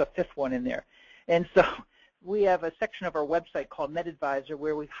 There's a fifth one in there. And so we have a section of our website called MedAdvisor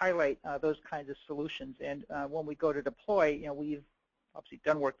where we highlight those kinds of solutions. And when we go to deploy, we've obviously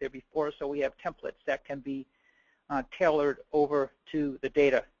done work there before, so we have templates that can be tailored over to the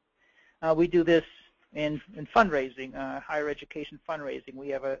data. We do this in fundraising, higher education fundraising. We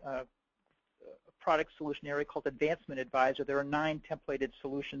have a product solution area called Advancement Advisor. There are 9 templated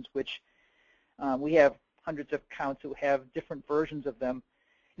solutions, which we have hundreds of accounts who have different versions of them.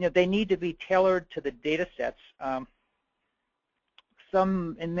 They need to be tailored to the data sets.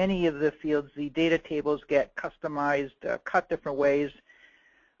 In many of the fields, the data tables get customized, cut different ways.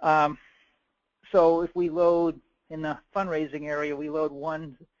 So if we load in the fundraising area, we load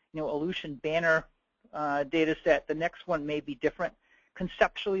one, Aleutian banner data set. The next one may be different.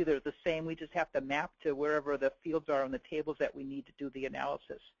 Conceptually, they're the same. We just have to map to wherever the fields are on the tables that we need to do the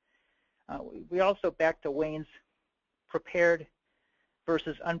analysis. We also, back to Wayne's prepared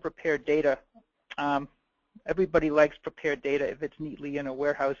versus unprepared data. Everybody likes prepared data if it's neatly in a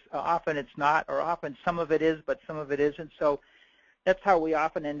warehouse. Often it's not, or often some of it is, but some of it isn't. So that's how we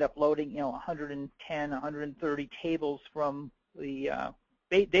often end up loading, 110, 130 tables from the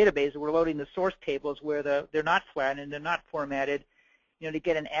database. We're loading the source tables where they're not flat and they're not formatted. To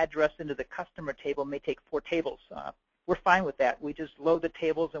get an address into the customer table may take 4 tables. We're fine with that. We just load the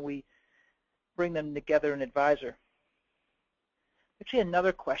tables and we bring them together in Advisor. Actually,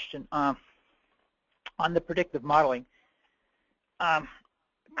 another question on the predictive modeling. A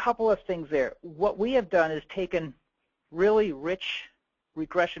couple of things there. What we have done is taken really rich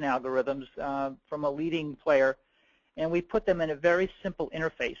regression algorithms from a leading player, and we put them in a very simple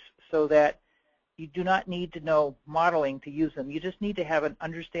interface so that you do not need to know modeling to use them. You just need to have an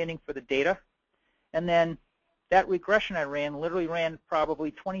understanding for the data. And then that regression I ran literally ran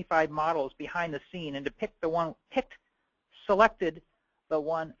probably 25 models behind the scene, and to pick the one, selected the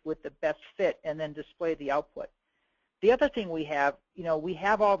one with the best fit, and then display the output. The other thing we have, we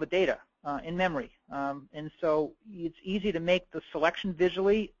have all the data in memory, and so it's easy to make the selection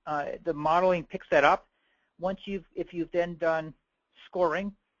visually. The modeling picks that up. If you've then done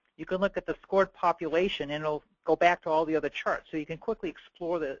scoring, you can look at the scored population, and it'll go back to all the other charts. So you can quickly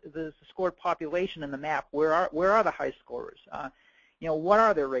explore the scored population in the map. Where are the high scorers? What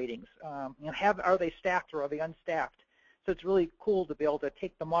are their ratings? Are they staffed or are they unstaffed? So it's really cool to be able to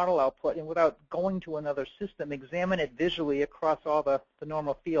take the model output and, without going to another system, examine it visually across all the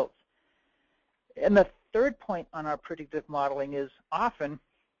normal fields. And the third point on our predictive modeling is often,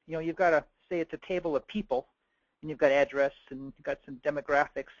 you've got to say it's a table of people, and you've got address and you've got some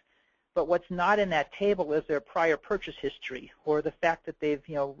demographics. But what's not in that table is their prior purchase history, or the fact that they've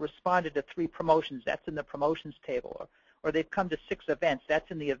responded to 3 promotions. That's in the promotions table, or they've come to 6 events. That's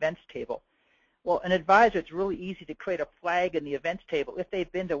in the events table. Well, in Advisor, it's really easy to create a flag in the events table. If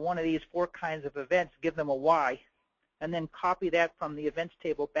they've been to one of these 4 kinds of events, give them a Y, and then copy that from the events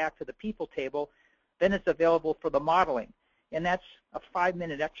table back to the people table. Then it's available for the modeling. And that's a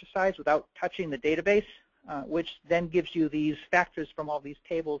 5-minute exercise without touching the database, which then gives you these factors from all these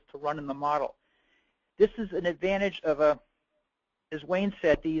tables to run in the model. This is an advantage of, as Wayne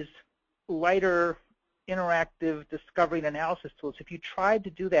said, these lighter, interactive discovery and analysis tools. If you tried to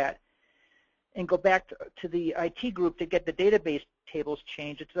do that and go back to the IT group to get the database tables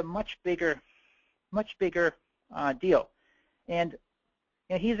changed, it's a much bigger deal. And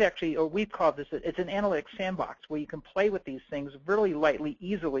he's actually, or we've called this, it's an analytic sandbox where you can play with these things really lightly,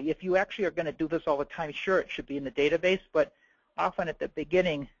 easily. If you actually are going to do this all the time, sure, it should be in the database, but often at the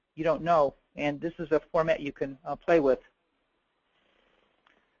beginning, you don't know, and this is a format you can play with.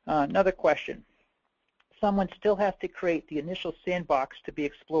 Another question. Someone still has to create the initial sandbox to be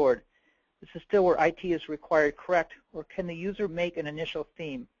explored. This is still where IT is required, correct? Or can the user make an initial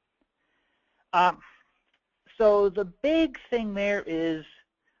theme? So the big thing there is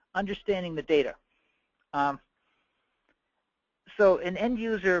understanding the data. So an end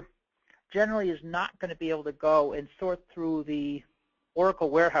user generally is not going to be able to go and sort through the Oracle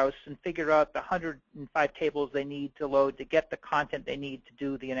warehouse and figure out the 105 tables they need to load to get the content they need to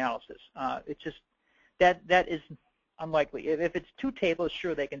do the analysis. It's just that is unlikely. If it's 2 tables,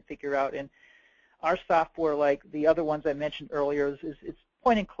 sure, they can figure out. And our software, like the other ones I mentioned earlier, it's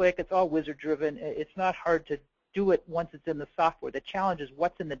point and click. It's all wizard driven. It's not hard to do it once it's in the software. The challenge is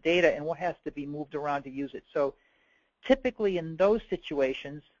what's in the data and what has to be moved around to use it. So typically in those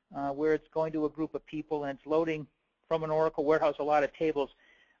situations where it's going to a group of people and it's loading from an Oracle warehouse a lot of tables,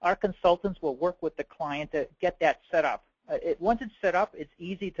 our consultants will work with the client to get that set up. Once it's set up, it's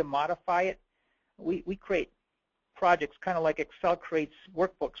easy to modify it. We create projects, kind of like Excel creates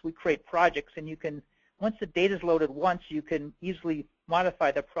workbooks. We create projects, and you can, once the data is loaded once, you can easily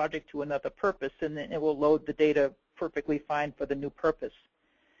modify the project to another purpose, and then it will load the data perfectly fine for the new purpose.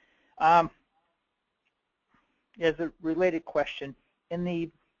 As a related question, in the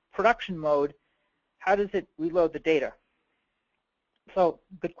production mode, how does it reload the data? So,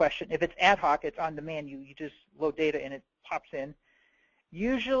 good question. If it's ad hoc, it's on demand. You just load data and it pops in.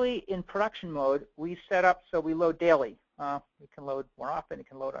 Usually in production mode, we set up so we load daily. We can load more often. It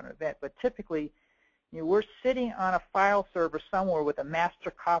can load on an event. But typically, we're sitting on a file server somewhere with a master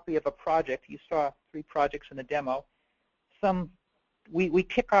copy of a project. You saw 3 projects in the demo. We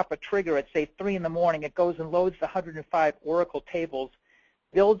kick off a trigger at, say, 3 in the morning. It goes and loads the 105 Oracle tables,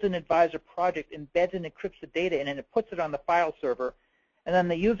 builds an advisor project, embeds and encrypts the data in, and it puts it on the file server. And then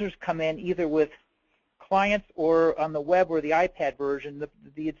the users come in either with clients or on the web or the iPad version.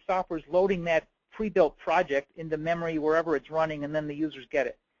 The software is loading that pre-built project into memory wherever it's running, and then the users get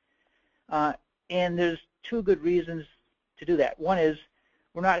it. And there's 2 good reasons to do that. One is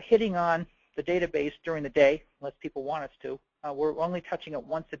we're not hitting on the database during the day, unless people want us to. We're only touching it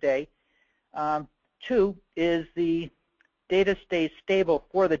once a day. 2 is the data stays stable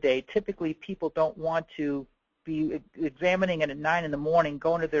for the day. Typically, people don't want to be examining it at 9 in the morning,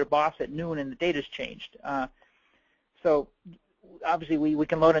 going to their boss at noon, and the data's changed. So obviously, we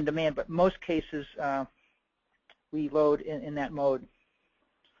can load on demand, but most cases, we load in that mode.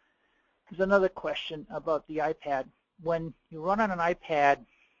 There's another question about the iPad. When you run on an iPad,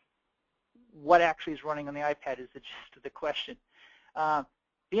 what actually is running on the iPad is the gist of the question.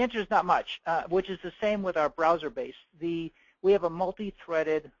 The answer is not much, which is the same with our browser base. We have a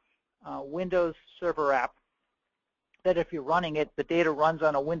multi-threaded Windows server app that if you're running it, the data runs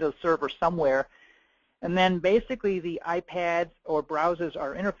on a Windows server somewhere. And then basically the iPads or browsers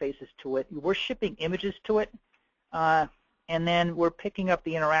are interfaces to it. We're shipping images to it, and then we're picking up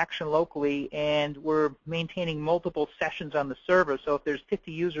the interaction locally, and we're maintaining multiple sessions on the server. So if there's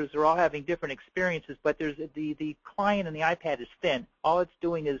 50 users, they're all having different experiences, but there's the client and the iPad is thin. All it's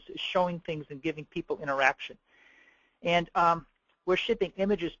doing is showing things and giving people interaction. And we're shipping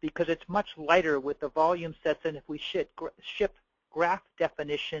images because it's much lighter with the volume sets than if we ship graph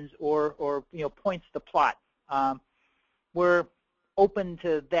definitions or points to plot. We're open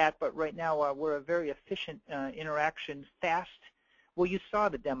to that, but right now we're a very efficient interaction, fast. Well, you saw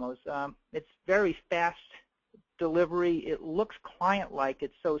the demos. It's very fast delivery. It looks client-like.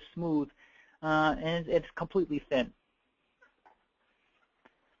 It's so smooth, and it's completely thin.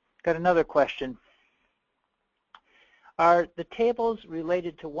 Got another question. Are the tables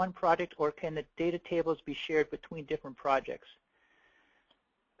related to one project, or can the data tables be shared between different projects?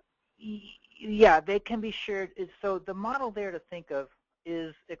 Yeah, they can be shared. So the model there to think of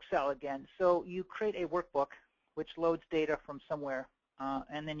is Excel again. So you create a workbook which loads data from somewhere,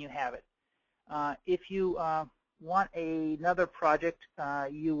 and then you have it. If you want another project,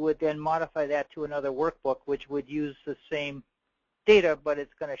 you would then modify that to another workbook which would use the same data, but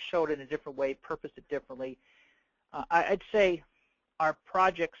it's going to show it in a different way, purpose it differently. I'd say our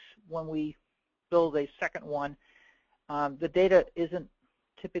projects, when we build a second one, the data isn't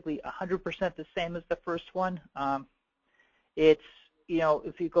typically 100% the same as the first one. It's,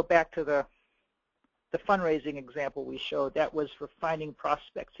 if you go back to the fundraising example we showed, that was for finding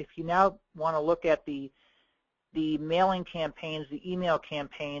prospects. If you now want to look at the mailing campaigns, the email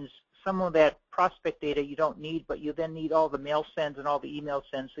campaigns, some of that prospect data you don't need, but you then need all the mail sends and all the email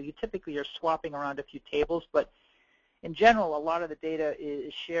sends. So you typically are swapping around a few tables, but in general, a lot of the data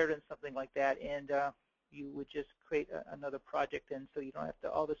is shared in something like that, and you would just create another project, and so you don't have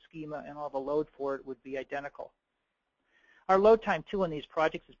to, all the schema and all the load for it would be identical. Our load time, too, on these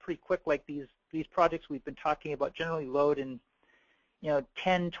projects is pretty quick. Like these projects we've been talking about generally load in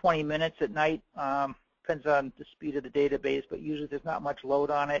 10, 20 minutes at night. Depends on the speed of the database, but usually there's not much load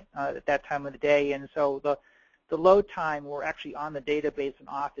on it at that time of the day, and so the load time we're actually on the database and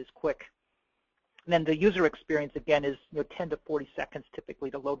off is quick. And then the user experience, again, is 10 to 40 seconds typically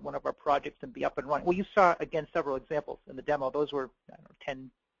to load one of our projects and be up and running. Well, you saw, again, several examples in the demo. Those were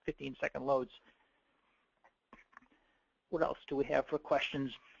 10, 15-second loads. What else do we have for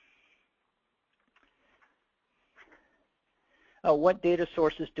questions? What data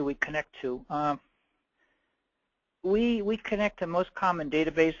sources do we connect to? We connect to most common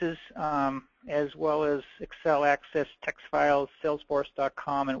databases, as well as Excel Access, text files,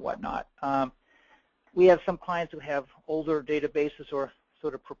 Salesforce.com, and whatnot. We have some clients who have older databases or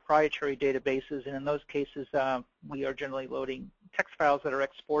sort of proprietary databases, and in those cases, we are generally loading text files that are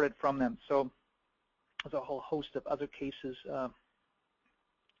exported from them. So there's a whole host of other cases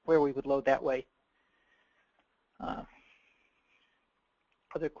where we would load that way.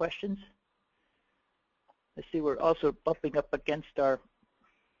 Other questions? I see we're also bumping up against our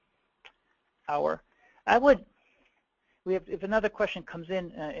hour. If another question comes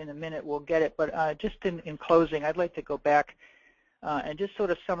in a minute, we'll get it. But just in closing, I'd like to go back and just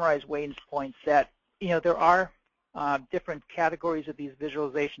sort of summarize Wayne's points that there are different categories of these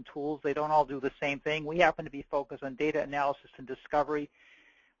visualization tools. They don't all do the same thing. We happen to be focused on data analysis and discovery.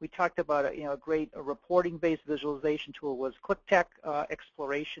 We talked about a great reporting-based visualization tool was QuickTech.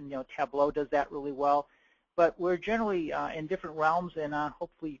 Exploration, Tableau does that really well. But we're generally in different realms, and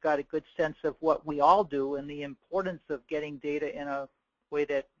hopefully you got a good sense of what we all do and the importance of getting data in a way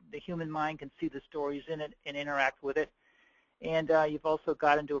that the human mind can see the stories in it and interact with it. And you've also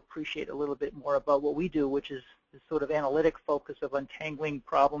gotten to appreciate a little bit more about what we do, which is this sort of analytic focus of untangling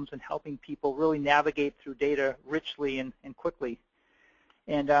problems and helping people really navigate through data richly and quickly.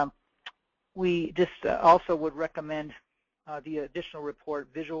 And we just also would recommend the additional report,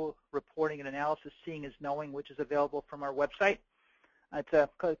 Visual Reporting and Analysis, Seeing is Knowing, which is available from our website. It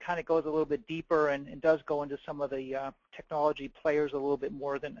kind of goes a little bit deeper and does go into some of the technology players a little bit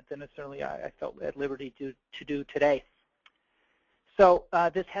more than certainly I felt at liberty to do today. So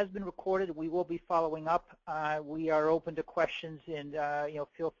this has been recorded. We will be following up. We are open to questions, and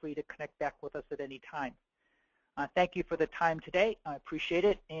feel free to connect back with us at any time. Thank you for the time today. I appreciate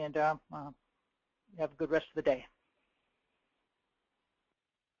it, and have a good rest of the day.